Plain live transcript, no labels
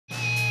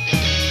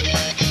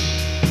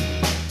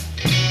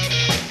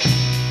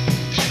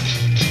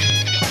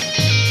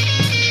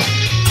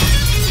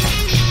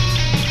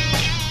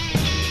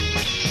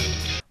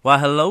Why,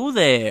 hello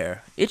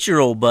there. It's your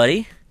old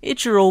buddy.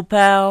 It's your old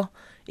pal.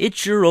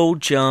 It's your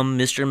old chum,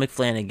 Mr.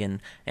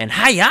 McFlanagan. And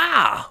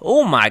hi-ya!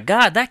 Oh my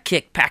god, that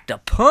kick packed a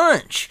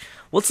punch!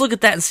 Let's look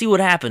at that and see what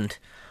happened.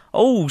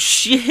 Oh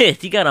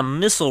shit, he got a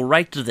missile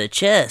right to the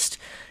chest.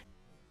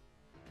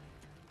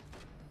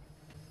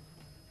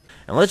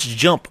 And let's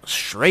jump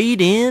straight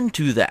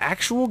into the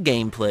actual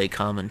gameplay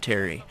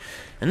commentary.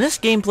 And this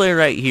gameplay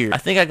right here, I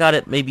think I got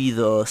it maybe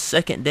the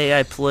second day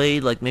I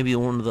played, like maybe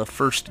one of the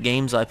first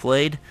games I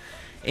played.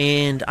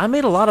 And I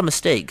made a lot of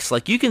mistakes.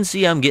 Like, you can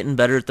see I'm getting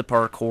better at the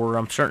parkour.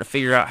 I'm starting to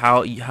figure out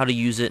how to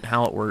use it and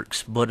how it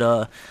works. But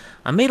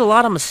I made a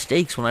lot of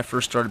mistakes when I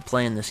first started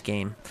playing this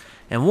game.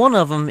 And one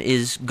of them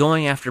is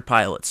going after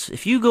pilots.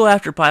 If you go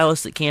after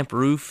pilots that camp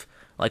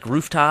like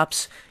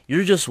rooftops,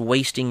 you're just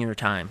wasting your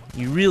time.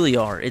 You really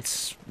are.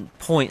 It's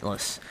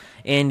pointless.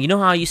 And you know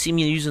how you see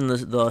me using the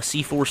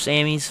C4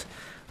 Sammys?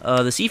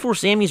 The C4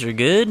 Sammys are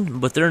good,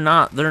 but they're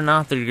not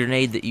the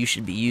grenade that you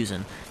should be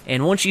using.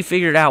 And once you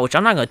figure it out, which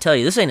I'm not going to tell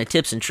you, this ain't a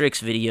tips and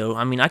tricks video.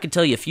 I mean, I could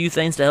tell you a few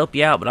things to help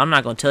you out, but I'm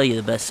not going to tell you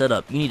the best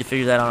setup. You need to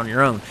figure that out on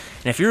your own.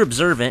 And if you're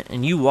observant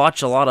and you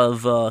watch a lot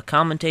of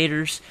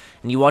commentators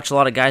and you watch a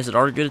lot of guys that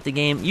are good at the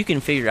game, you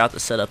can figure out the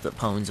setup that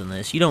pwns in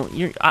this.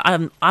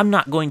 I'm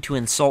not going to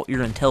insult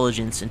your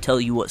intelligence and tell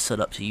you what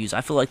setup to use.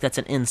 I feel like that's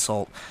an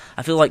insult.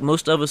 I feel like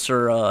most of us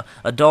are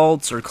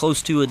adults or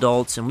close to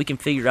adults, and we can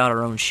figure out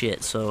our own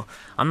shit. So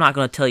I'm not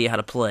going to tell you how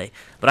to play,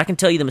 but I can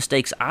tell you the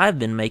mistakes I've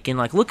been making.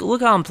 Like, look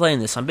how I'm playing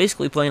this. I'm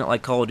basically playing it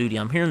like Call of Duty.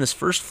 I'm here in this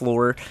first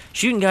floor,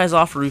 shooting guys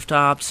off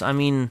rooftops. I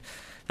mean,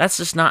 that's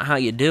just not how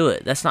you do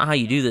it. That's not how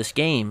you do this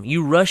game.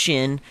 You rush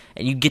in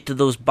and you get to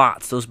those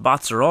bots. Those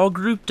bots are all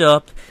grouped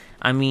up.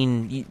 I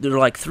mean, they're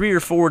like 3 or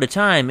 4 at a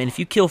time, and if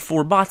you kill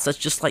 4 bots, that's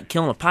just like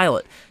killing a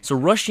pilot. So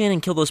rush in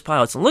and kill those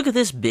pilots. And look at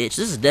this bitch.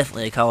 This is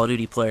definitely a Call of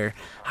Duty player.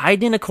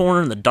 Hiding in a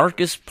corner in the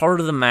darkest part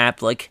of the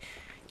map. Like,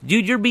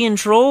 dude, you're being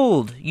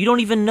trolled. You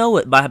don't even know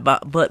it.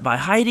 But by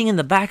hiding in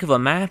the back of a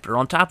map or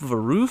on top of a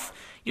roof,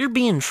 you're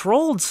being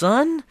trolled,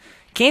 son.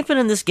 Camping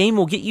in this game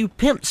will get you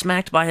pimp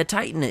smacked by a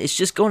Titan. It's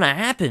just going to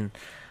happen.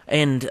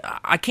 And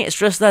I can't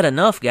stress that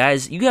enough,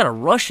 guys. You got to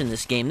rush in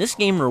this game. This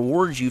game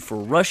rewards you for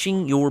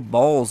rushing your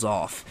balls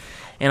off.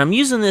 And I'm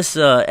using this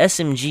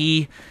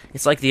SMG.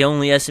 It's like the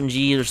only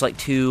SMG. There's like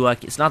 2.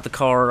 It's not the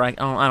car. I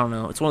don't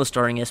know. It's one of the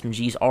starting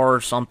SMGs.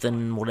 R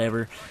something,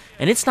 whatever.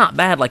 And it's not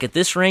bad. Like at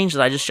this range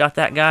that I just shot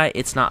that guy,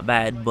 it's not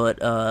bad.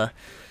 But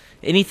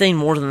anything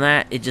more than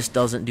that, it just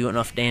doesn't do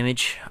enough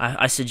damage.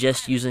 I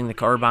suggest using the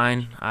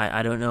carbine.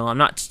 I don't know. I'm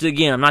not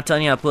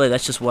telling you how to play.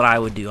 That's just what I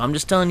would do. I'm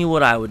just telling you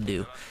what I would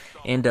do.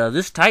 And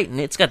this Titan,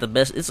 it's got the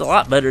best. It's a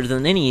lot better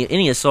than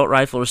any assault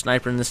rifle or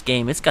sniper in this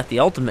game. It's got the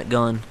ultimate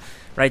gun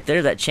right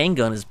there. That chain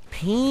gun is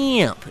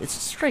pimp. It's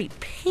straight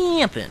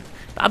pimping.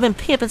 I've been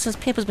pimping since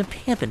pimp has been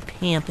pimping.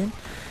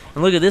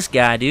 And look at this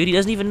guy, dude. He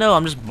doesn't even know.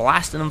 I'm just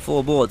blasting him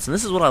full of bullets. And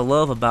this is what I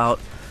love about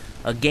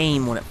a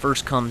game when it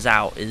first comes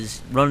out,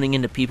 is running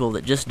into people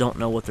that just don't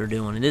know what they're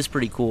doing. It is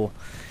pretty cool.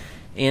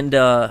 And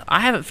I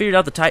haven't figured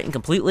out the Titan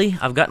completely.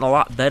 I've gotten a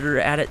lot better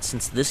at it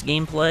since this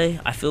gameplay.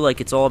 I feel like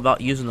it's all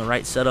about using the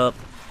right setup,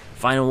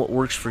 finding what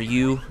works for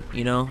you.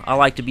 You know, I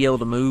like to be able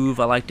to move.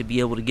 I like to be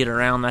able to get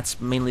around.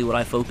 That's mainly what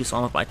I focus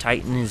on with my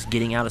Titan, is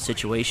getting out of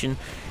situation.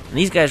 And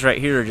these guys right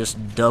here are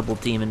just double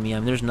teaming me. I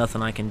mean, there's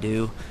nothing I can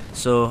do.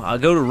 So I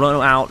go to run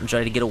out and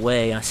try to get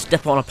away, and I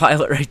step on a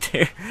pilot right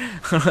there.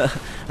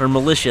 Or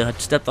militia. I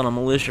stepped on a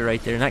militia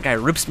right there, and that guy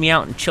rips me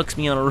out and chucks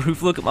me on a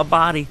roof. Look at my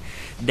body.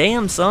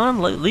 Damn,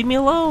 son, leave me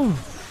alone.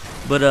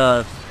 But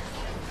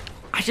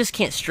I just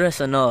can't stress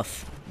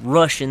enough,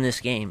 rush in this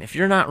game. If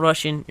you're not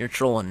rushing, you're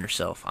trolling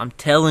yourself. I'm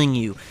telling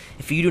you,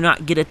 if you do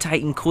not get a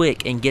Titan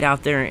quick and get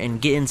out there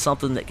and get in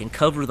something that can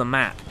cover the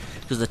map,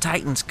 because the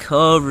Titans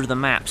cover the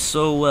map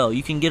so well,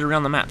 you can get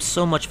around the map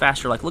so much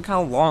faster. Like, look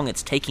how long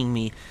it's taking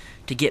me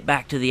to get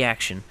back to the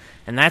action.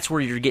 And that's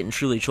where you're getting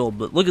truly trolled.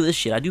 But look at this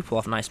shit. I do pull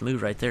off a nice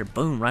move right there.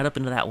 Boom, right up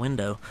into that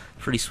window.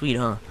 Pretty sweet,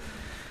 huh?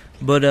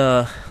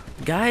 But,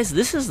 guys,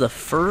 this is the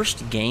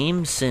first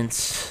game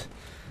since,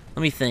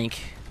 let me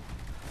think.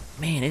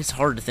 Man, it's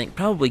hard to think.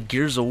 Probably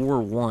Gears of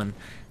War 1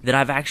 that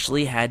I've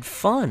actually had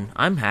fun.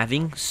 I'm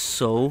having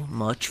so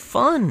much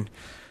fun.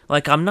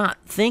 Like, I'm not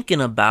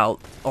thinking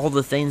about all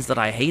the things that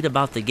I hate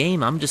about the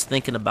game. I'm just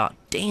thinking about,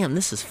 damn,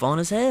 this is fun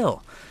as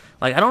hell.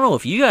 Like, I don't know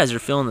if you guys are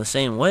feeling the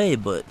same way,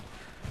 but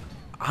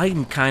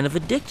I'm kind of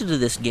addicted to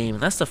this game.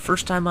 And that's the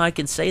first time I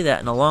can say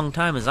that in a long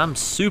time, is I'm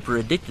super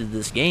addicted to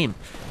this game.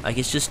 Like,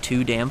 it's just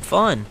too damn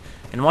fun.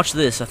 And watch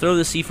this. I throw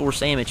the C4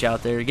 sandwich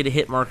out there, get a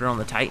hit marker on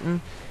the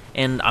Titan,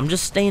 and I'm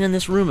just staying in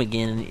this room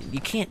again. And you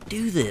can't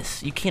do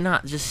this. You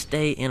cannot just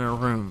stay in a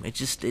room.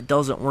 It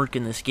doesn't work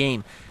in this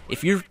game.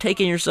 If you're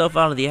taking yourself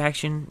out of the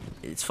action,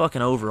 it's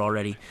fucking over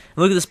already. And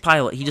look at this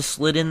pilot. He just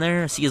slid in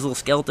there. See his little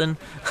skeleton?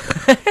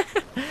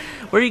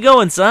 Where are you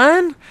going,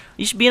 son?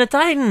 You should be in a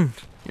Titan.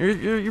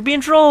 You're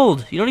being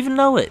trolled. You don't even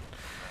know it.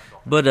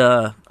 But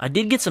I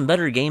did get some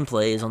better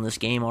gameplays on this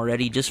game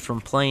already, just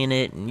from playing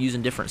it and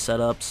using different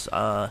setups.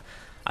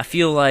 I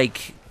feel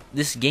like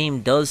this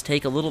game does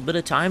take a little bit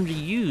of time to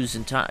use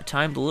and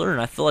time to learn.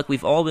 I feel like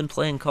we've all been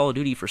playing Call of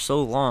Duty for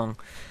so long,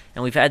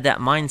 and we've had that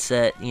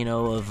mindset, you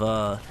know,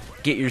 of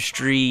get your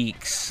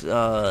streaks,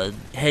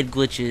 head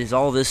glitches,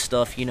 all this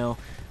stuff, you know.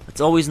 It's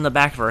always in the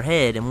back of our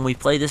head, and when we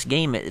play this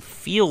game, it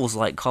feels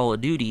like Call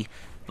of Duty.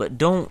 But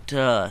don't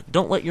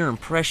let your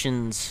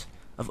impressions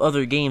of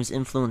other games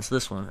influence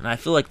this one. And I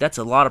feel like that's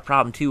a lot of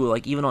problem too.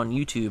 Like even on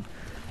YouTube,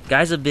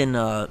 guys have been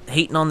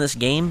hating on this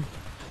game,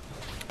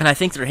 and I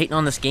think they're hating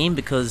on this game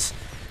because,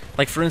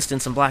 like for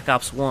instance, in Black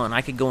Ops 1,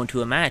 I could go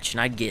into a match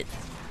and I'd get,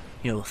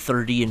 you know,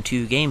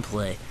 30-2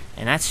 gameplay,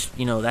 and that's,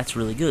 you know, that's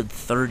really good.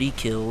 30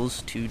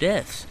 kills, 2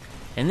 deaths.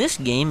 In this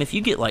game, if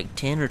you get like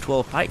 10 or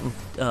 12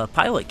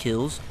 pilot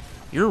kills,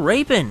 you're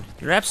raping.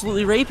 You're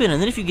absolutely raping.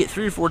 And then if you get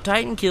 3 or 4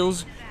 Titan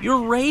kills,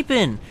 you're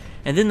raping.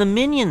 And then the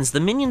minions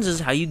is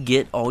how you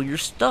get all your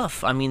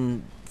stuff. I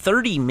mean,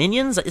 30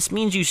 minions, this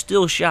means you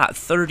still shot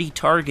 30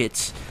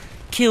 targets,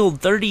 killed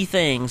 30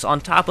 things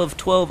on top of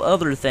 12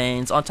 other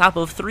things, on top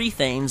of 3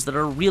 things that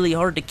are really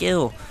hard to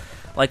kill.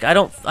 Like, I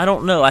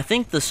don't know. I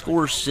think the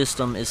score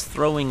system is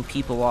throwing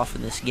people off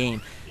in this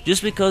game.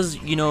 Just because,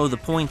 you know, the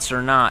points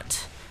are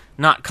not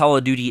Call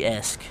of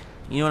Duty-esque.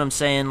 You know what I'm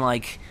saying?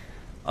 Like,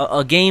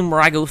 a game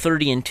where I go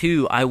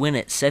 30-2, I win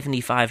at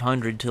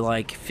 7,500 to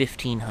like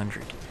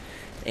 1,500.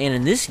 And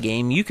in this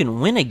game, you can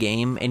win a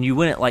game and you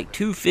win at like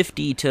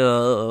 250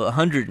 to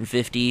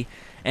 150,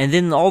 and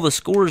then all the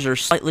scores are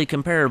slightly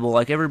comparable.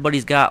 Like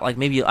everybody's got like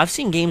maybe I've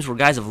seen games where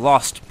guys have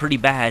lost pretty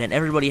bad and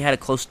everybody had a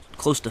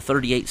close to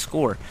 38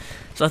 score.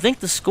 So I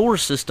think the score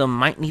system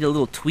might need a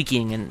little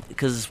tweaking, and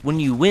because when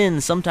you win,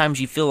 sometimes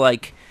you feel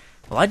like,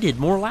 well, I did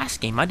more last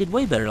game. I did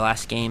way better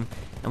last game,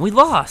 and we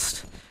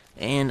lost.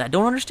 And I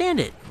don't understand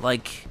it.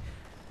 Like,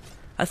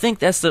 I think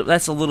that's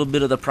a little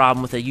bit of the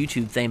problem with a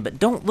YouTube thing. But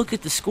don't look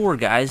at the score,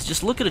 guys.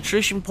 Just look at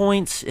attrition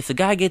points. If the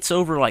guy gets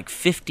over like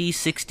 50,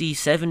 60,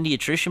 70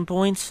 attrition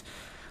points,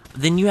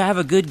 then you have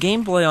a good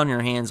gameplay on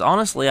your hands.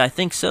 Honestly, I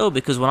think so,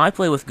 because when I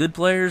play with good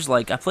players,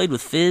 like I played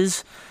with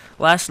Fizz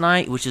last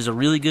night, which is a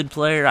really good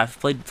player. I've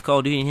played with Call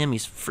of Duty and him.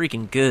 He's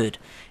freaking good.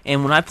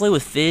 And when I play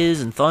with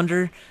Fizz and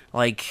Thunder,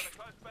 like,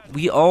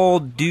 we all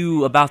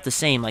do about the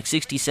same, like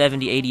 60,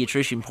 70, 80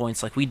 attrition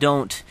points. Like,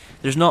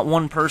 there's not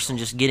one person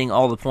just getting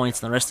all the points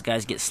and the rest of the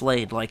guys get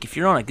slayed. Like, if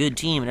you're on a good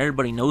team and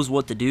everybody knows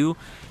what to do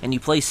and you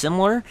play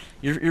similar,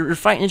 you're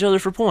fighting each other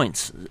for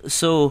points.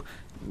 So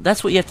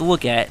that's what you have to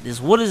look at,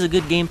 is what is a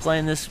good gameplay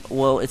in this?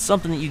 Well, it's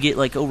something that you get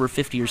like over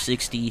 50 or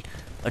 60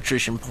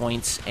 attrition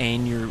points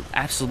and you're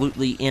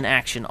absolutely in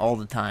action all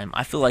the time.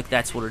 I feel like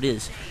that's what it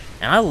is.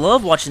 And I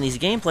love watching these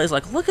gameplays.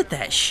 Like, look at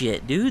that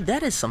shit, dude.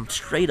 That is some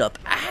straight up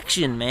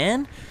action,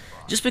 man.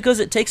 Just because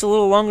it takes a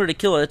little longer to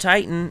kill a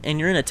Titan and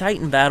you're in a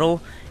Titan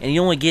battle and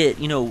you only get,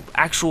 you know,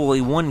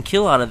 actually 1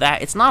 kill out of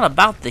that, it's not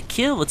about the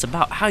kill, it's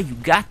about how you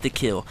got the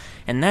kill.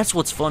 And that's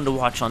what's fun to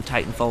watch on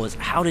Titanfall, is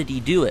how did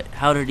he do it?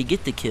 How did he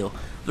get the kill?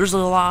 There's a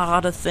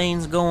lot of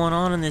things going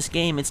on in this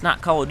game. It's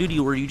not Call of Duty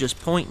where you just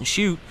point and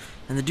shoot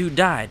and the dude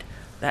died.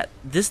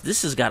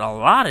 This has got a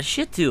lot of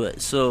shit to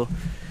it. So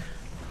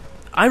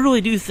I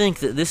really do think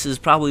that this is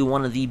probably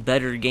one of the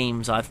better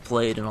games I've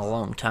played in a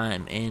long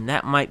time, and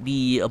that might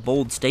be a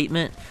bold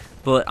statement,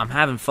 but I'm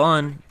having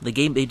fun. They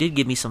did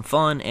give me some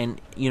fun,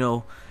 and, you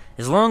know,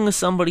 as long as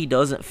somebody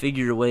doesn't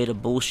figure a way to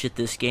bullshit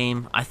this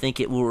game, I think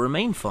it will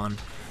remain fun.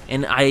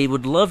 And I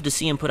would love to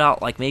see him put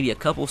out like maybe a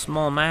couple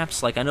small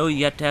maps. Like, I know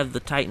you have to have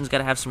the Titans, got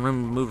to have some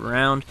room to move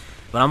around,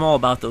 but I'm all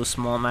about those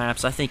small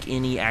maps. I think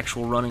any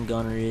actual run and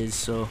gunner is.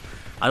 So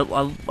I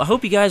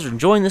hope you guys are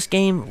enjoying this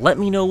game. Let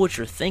me know what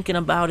you're thinking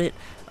about it.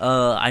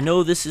 I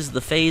know this is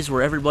the phase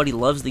where everybody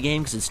loves the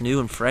game because it's new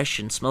and fresh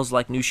and smells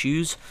like new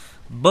shoes,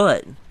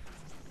 but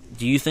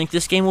do you think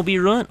this game will be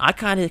run? I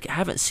kind of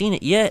haven't seen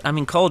it yet. I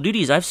mean, Call of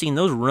Duties, I've seen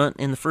those run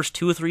in the first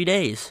 2 or 3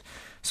 days.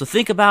 So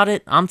think about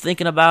it. I'm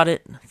thinking about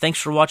it. Thanks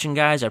for watching,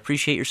 guys. I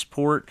appreciate your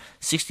support.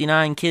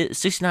 69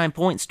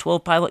 points,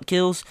 12 pilot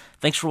kills.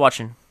 Thanks for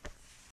watching.